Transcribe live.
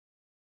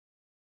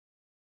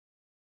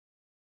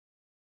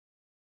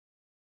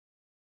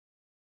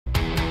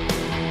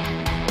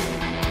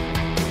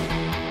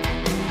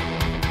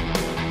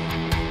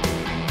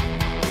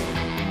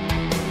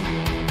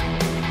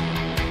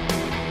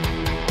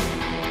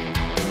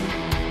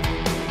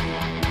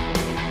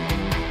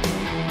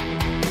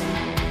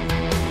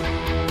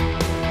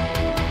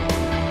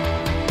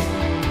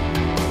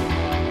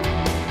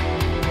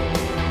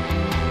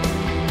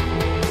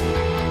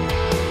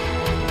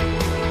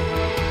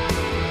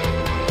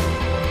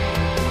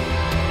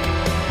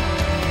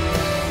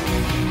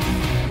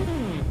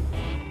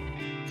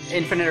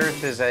Infinite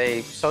Earth is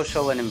a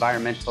social and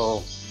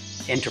environmental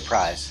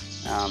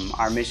enterprise.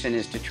 Our mission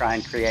is to try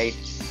and create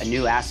a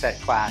new asset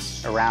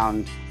class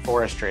around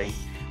forestry.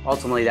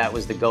 Ultimately, that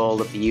was the goal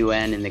of the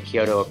UN and the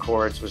Kyoto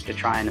Accords, was to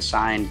try and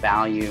assign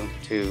value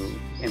to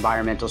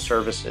environmental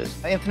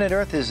services. Infinite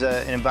Earth is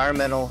an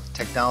environmental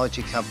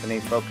technology company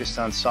focused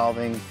on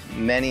solving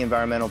many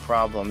environmental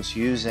problems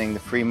using the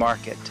free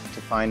market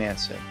to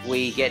finance it.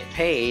 We get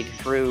paid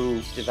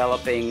through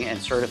developing and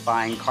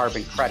certifying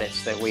carbon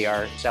credits that we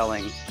are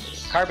selling.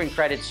 Carbon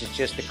credits is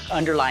just the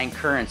underlying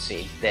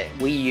currency that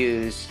we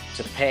use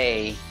to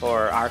pay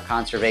for our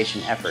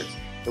conservation efforts.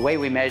 The way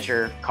we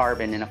measure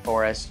carbon in a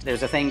forest,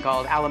 there's a thing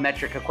called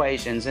allometric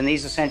equations, and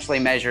these essentially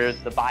measure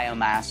the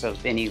biomass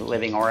of any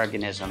living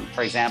organism.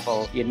 For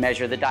example, you'd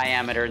measure the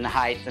diameter and the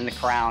height and the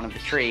crown of the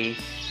tree,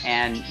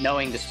 and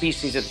knowing the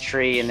species of the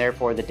tree and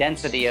therefore the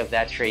density of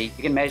that tree,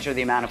 you can measure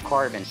the amount of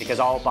carbon because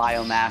all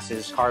biomass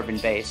is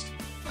carbon-based.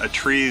 A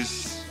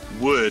tree's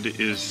wood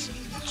is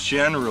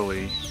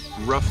generally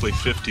roughly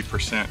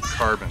 50%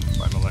 carbon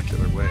by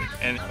molecular weight.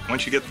 And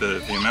once you get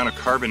the amount of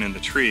carbon in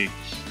the tree,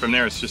 from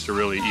there it's just a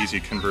really easy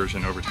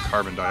conversion over to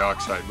carbon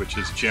dioxide, which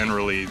is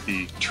generally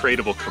the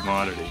tradable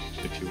commodity,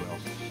 if you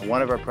will.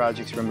 One of our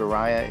projects, Rimba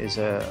Raya, is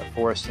a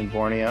forest in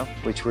Borneo,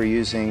 which we're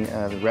using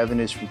the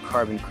revenues from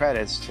carbon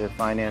credits to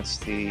finance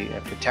the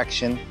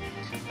protection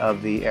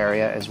of the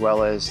area as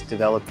well as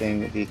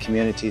developing the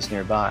communities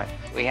nearby.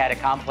 We had a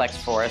complex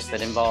forest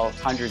that involved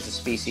hundreds of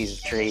species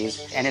of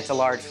trees, and it's a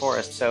large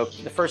forest. So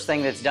the first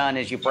thing that's done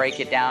is you break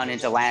it down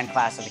into land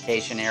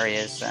classification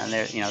areas, and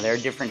there are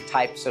different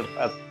types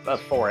of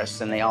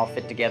forests, and they all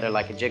fit together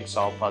like a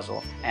jigsaw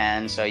puzzle.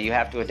 And so you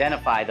have to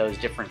identify those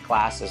different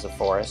classes of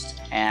forest,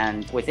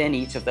 and within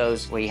each of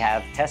those we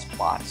have test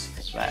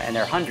plots, and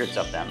there are hundreds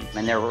of them,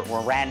 and they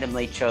were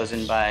randomly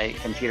chosen by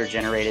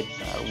computer-generated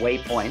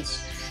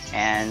waypoints.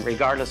 And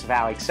regardless of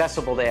how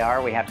accessible they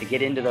are, we have to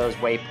get into those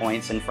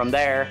waypoints, and from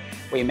there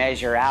we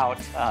measure out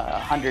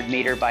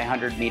 100-meter by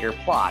 100-meter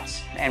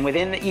plots. And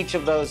within each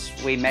of those,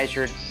 we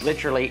measured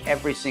literally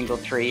every single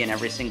tree and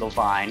every single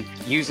vine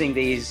using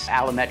these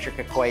allometric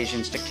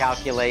equations to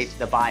calculate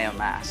the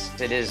biomass.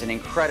 It is an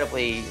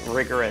incredibly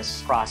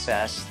rigorous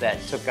process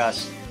that took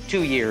us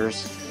 2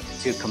 years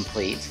to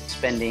complete,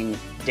 spending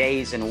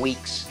days and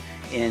weeks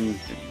in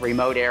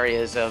remote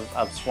areas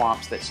of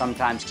swamps that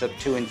sometimes took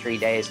 2 and 3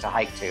 days to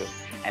hike to.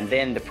 And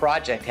then the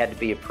project had to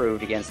be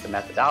approved against the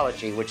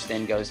methodology, which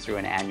then goes through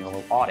an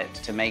annual audit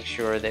to make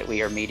sure that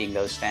we are meeting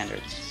those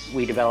standards.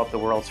 We developed the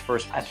world's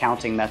first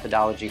accounting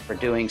methodology for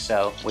doing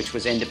so, which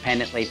was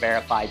independently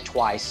verified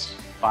twice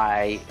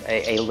by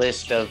a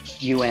list of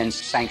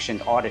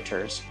UN-sanctioned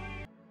auditors.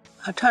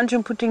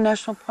 Tanjung Puting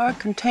National Park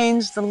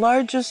contains the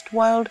largest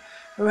wild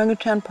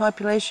orangutan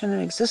population in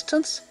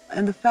existence,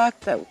 and the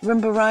fact that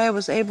Rimba Raya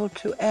was able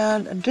to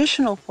add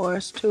additional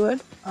forest to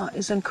it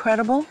is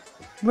incredible.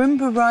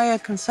 Rimba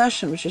Raya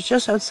concession, which is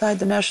just outside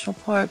the national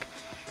park,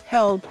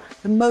 held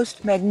the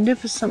most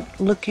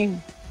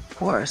magnificent-looking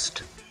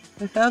forest.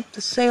 Without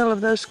the sale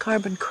of those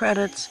carbon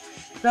credits,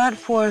 that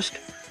forest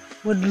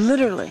would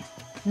literally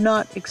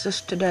not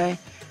exist today,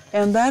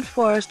 and that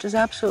forest is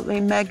absolutely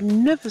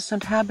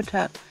magnificent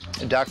habitat.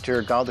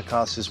 Dr.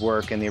 Galdakos's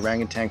work and the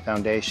Orangutan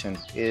Foundation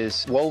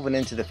is woven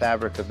into the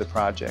fabric of the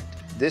project.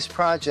 This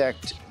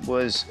project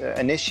was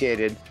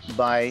initiated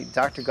by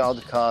Dr.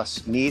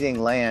 Galdakos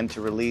needing land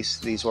to release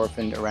these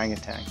orphaned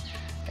orangutan,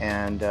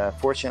 and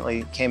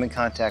fortunately came in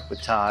contact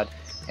with Todd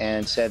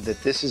and said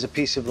that this is a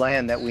piece of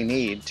land that we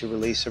need to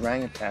release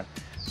orangutan.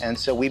 And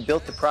so we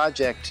built the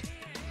project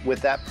with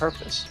that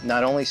purpose,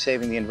 not only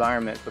saving the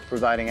environment, but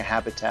providing a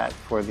habitat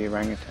for the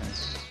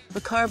orangutans.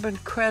 The carbon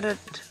credit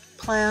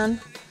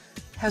plan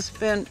has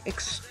been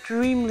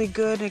extremely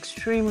good,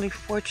 extremely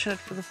fortunate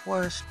for the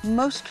forest.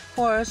 Most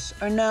forests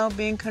are now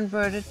being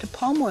converted to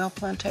palm oil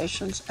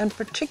plantations, and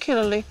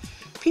particularly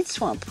peat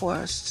swamp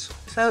forests.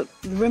 Without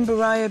Rimba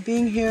Raya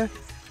being here,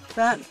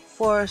 that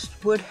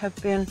forest would have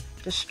been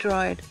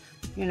destroyed,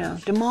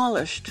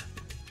 demolished,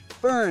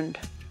 burned,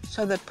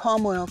 so that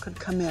palm oil could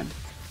come in.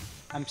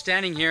 I'm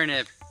standing here in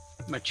a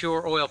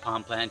mature oil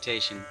palm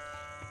plantation,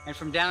 and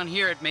from down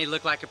here it may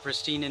look like a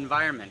pristine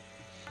environment.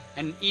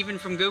 And even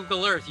from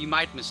Google Earth, you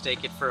might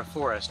mistake it for a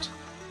forest.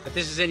 But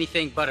this is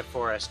anything but a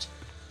forest.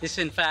 This,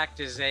 in fact,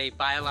 is a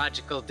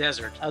biological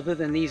desert. Other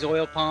than these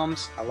oil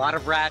palms, a lot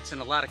of rats, and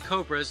a lot of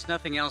cobras,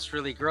 nothing else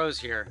really grows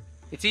here.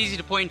 It's easy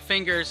to point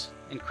fingers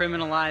and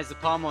criminalize the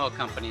palm oil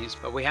companies,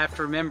 but we have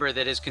to remember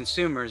that as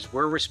consumers,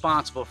 we're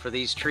responsible for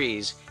these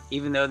trees,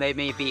 even though they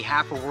may be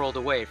half a world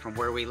away from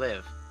where we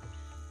live.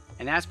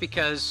 And that's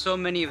because so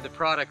many of the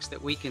products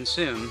that we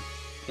consume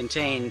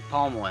contain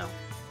palm oil.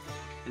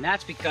 And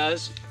that's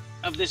because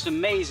of this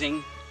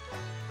amazing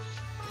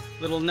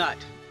little nut.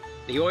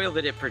 The oil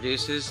that it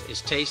produces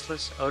is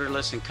tasteless,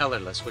 odorless, and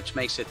colorless, which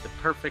makes it the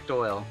perfect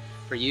oil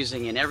for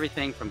using in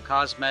everything from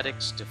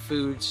cosmetics to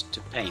foods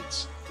to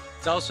paints.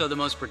 It's also the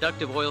most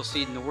productive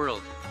oilseed in the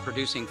world,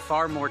 producing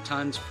far more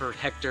tons per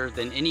hectare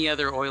than any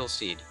other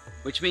oilseed,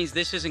 which means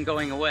this isn't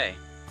going away.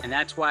 And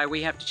that's why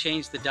we have to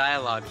change the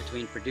dialogue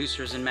between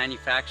producers and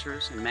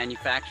manufacturers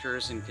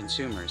and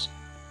consumers,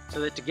 so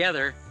that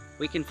together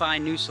we can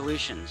find new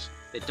solutions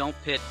that don't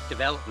pit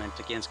development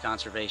against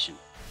conservation.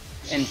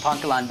 In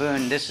Punkalan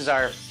Boon, this is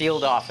our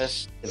field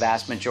office. The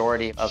vast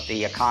majority of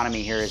the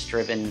economy here is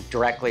driven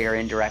directly or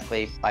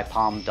indirectly by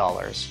palm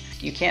dollars.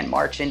 You can't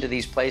march into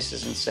these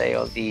places and say,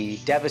 oh, the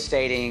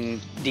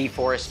devastating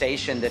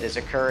deforestation that is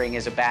occurring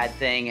is a bad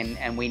thing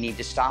and we need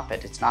to stop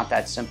it. It's not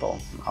that simple.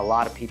 A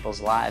lot of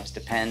people's lives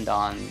depend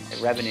on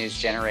revenues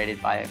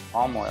generated by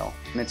palm oil.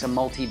 And it's a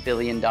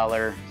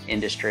multi-billion-dollar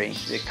industry.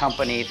 The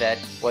company that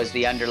was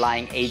the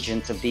underlying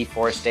agent of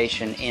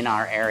deforestation in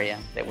our area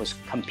that was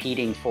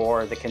competing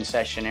for the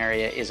concession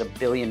area is a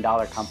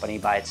billion-dollar company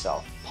by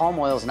itself. Palm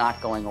oil is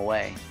not going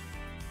away.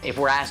 If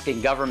we're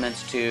asking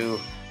governments to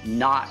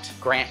not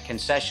grant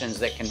concessions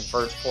that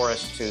convert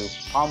forests to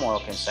palm oil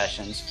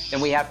concessions,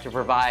 then we have to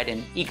provide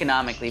an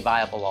economically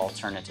viable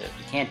alternative.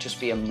 It can't just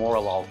be a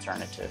moral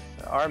alternative.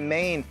 Our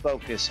main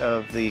focus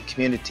of the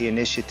community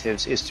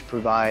initiatives is to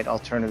provide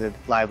alternative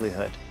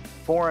livelihood.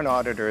 Foreign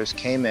auditors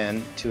came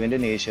in to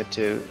Indonesia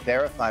to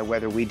verify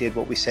whether we did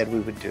what we said we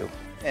would do.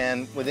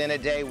 And within a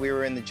day, we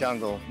were in the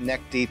jungle,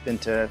 neck deep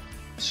into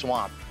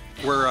swamp.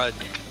 We're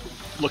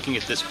looking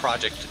at this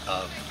project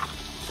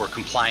for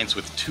compliance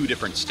with two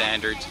different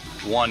standards.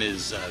 One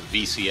is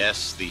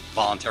VCS, the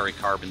Voluntary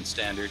Carbon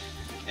Standard,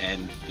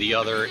 and the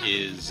other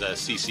is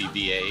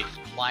CCBA,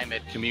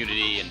 Climate,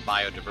 Community, and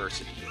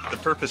Biodiversity. The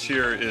purpose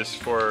here is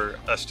for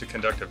us to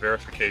conduct a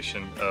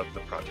verification of the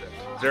project.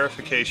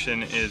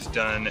 Verification is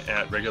done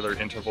at regular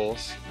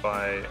intervals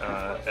by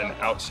an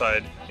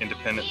outside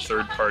independent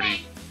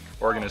third-party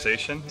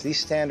organization. These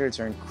standards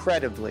are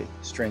incredibly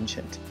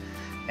stringent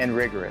and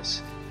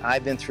rigorous.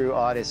 I've been through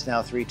audits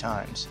now 3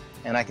 times.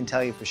 And I can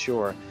tell you for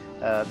sure,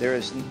 there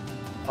is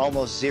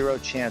almost zero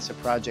chance a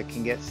project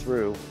can get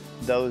through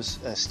those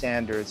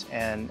standards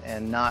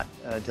and not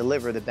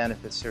deliver the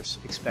benefits they're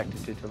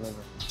expected to deliver.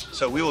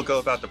 So we will go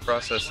about the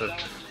process of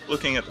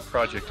looking at the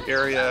project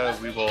area.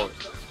 We will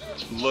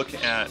look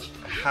at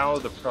how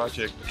the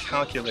project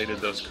calculated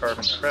those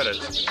carbon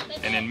credits.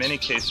 And in many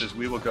cases,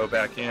 we will go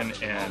back in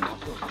and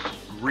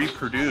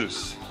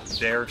reproduce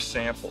their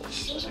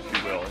samples, if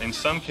you will. In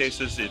some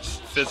cases, it's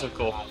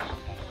physical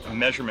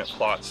measurement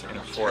plots in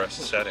a forest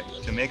setting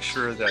to make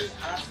sure that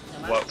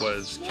what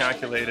was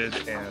calculated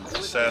and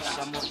assessed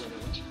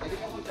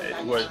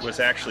was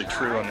actually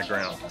true on the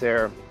ground.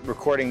 They're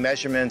recording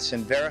measurements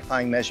and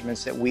verifying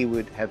measurements that we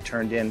would have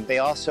turned in. They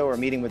also are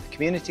meeting with the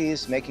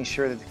communities, making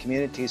sure that the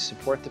communities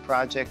support the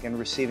project and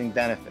receiving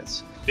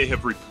benefits. They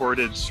have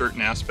reported certain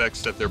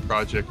aspects of their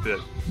project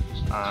that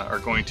are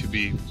going to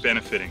be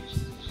benefiting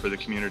for the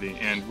community,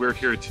 and we're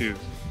here to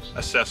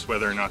assess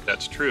whether or not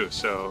that's true.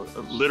 So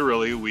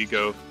literally we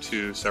go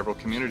to several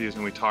communities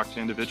and we talk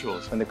to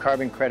individuals. When the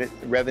carbon credit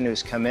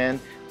revenues come in,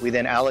 we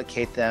then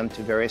allocate them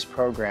to various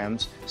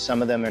programs.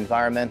 Some of them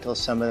environmental,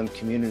 some of them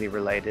community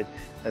related.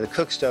 The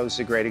cook stove is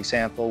a great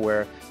example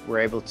where we're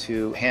able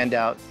to hand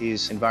out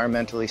these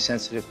environmentally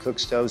sensitive cook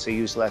stoves. They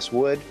use less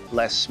wood,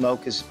 less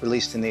smoke is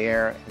released in the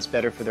air. It's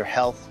better for their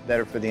health,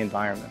 better for the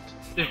environment.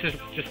 This is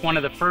just one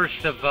of the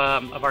first of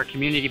our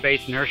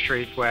community-based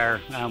nurseries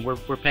where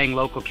we're paying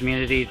local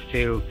communities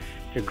to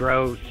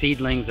grow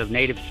seedlings of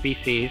native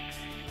species,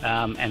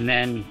 and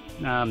then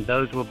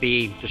those will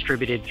be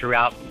distributed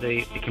throughout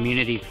the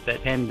communities that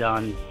depend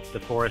on the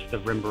forest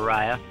of Rimba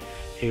Raya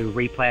to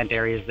replant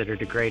areas that are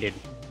degraded.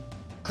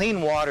 Clean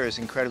water is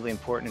incredibly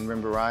important in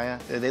Rimba Raya.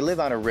 They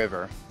live on a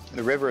river.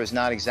 The river is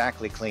not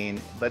exactly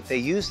clean, but they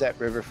use that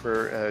river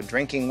for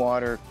drinking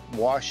water,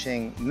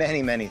 washing,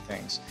 many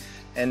things.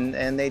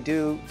 And they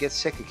do get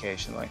sick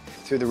occasionally.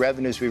 Through the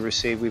revenues we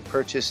receive, we've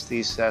purchased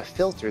these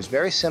filters,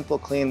 very simple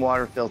clean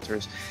water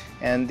filters.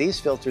 And these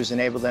filters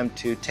enable them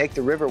to take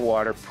the river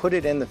water, put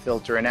it in the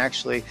filter, and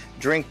actually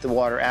drink the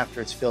water after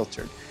it's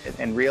filtered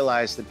and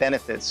realize the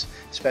benefits,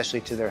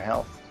 especially to their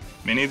health.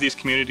 Many of these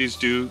communities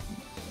do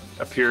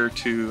appear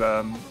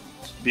to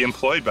be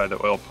employed by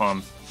the oil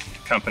palm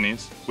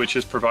companies, which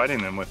is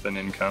providing them with an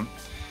income.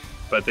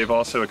 But they've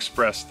also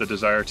expressed the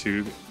desire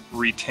to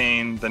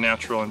retain the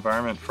natural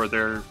environment for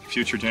their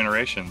future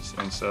generations.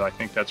 And so I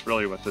think that's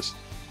really what this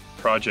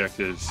project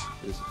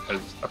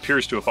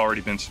appears to have already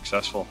been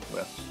successful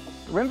with.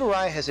 Rimba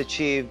Raya has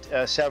achieved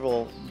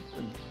several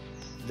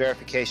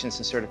verifications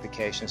and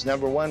certifications.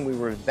 Number one, we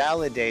were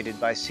validated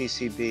by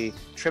CCB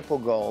Triple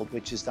Gold,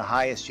 which is the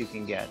highest you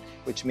can get,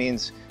 which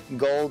means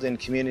gold in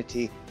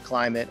community,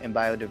 climate, and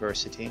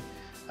biodiversity.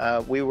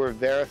 We were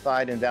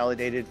verified and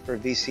validated for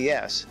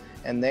VCS,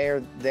 and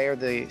they're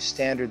the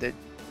standard that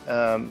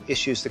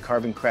issues the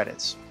carbon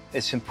credits.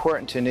 It's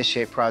important to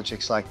initiate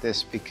projects like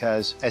this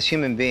because as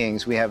human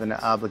beings, we have an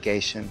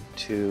obligation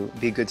to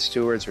be good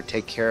stewards or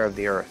take care of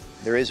the earth.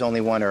 There is only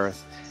one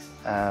earth,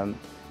 and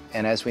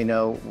as we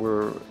know,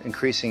 we're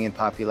increasing in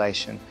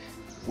population.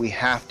 We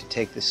have to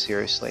take this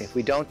seriously. If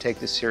we don't take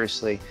this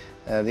seriously,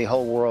 the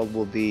whole world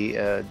will be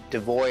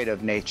devoid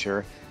of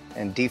nature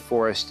and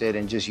deforested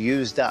and just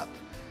used up.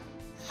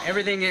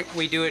 Everything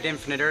we do at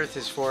Infinite Earth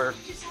is for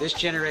this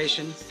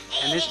generation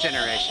and this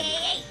generation.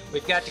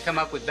 We've got to come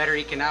up with better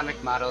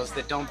economic models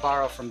that don't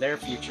borrow from their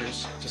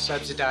futures to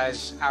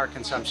subsidize our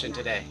consumption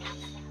today.